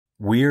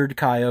Weird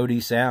coyote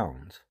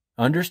sounds.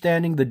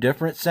 Understanding the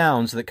different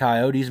sounds that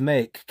coyotes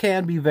make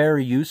can be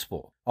very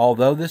useful.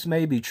 Although this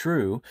may be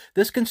true,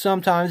 this can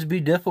sometimes be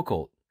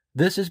difficult.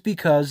 This is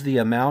because the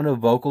amount of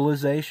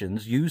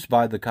vocalizations used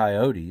by the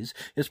coyotes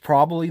is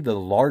probably the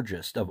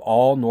largest of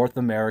all North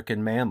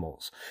American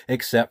mammals,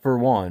 except for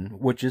one,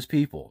 which is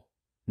people.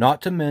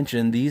 Not to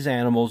mention, these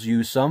animals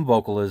use some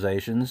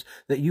vocalizations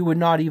that you would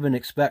not even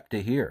expect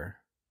to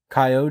hear.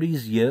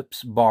 Coyotes'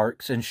 yips,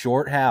 barks, and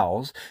short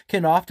howls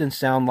can often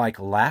sound like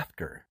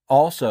laughter.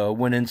 Also,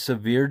 when in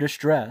severe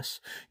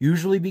distress,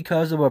 usually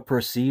because of a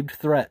perceived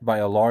threat by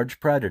a large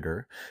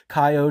predator,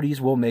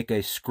 coyotes will make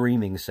a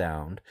screaming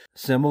sound,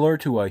 similar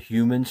to a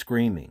human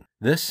screaming.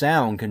 This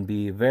sound can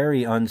be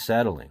very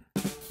unsettling.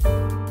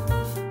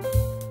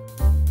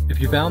 If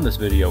you found this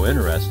video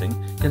interesting,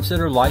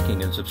 consider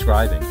liking and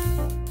subscribing.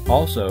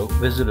 Also,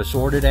 visit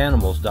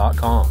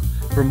assortedanimals.com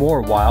for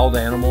more wild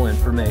animal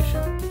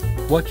information.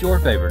 What's your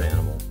favorite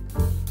animal?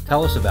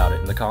 Tell us about it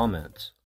in the comments.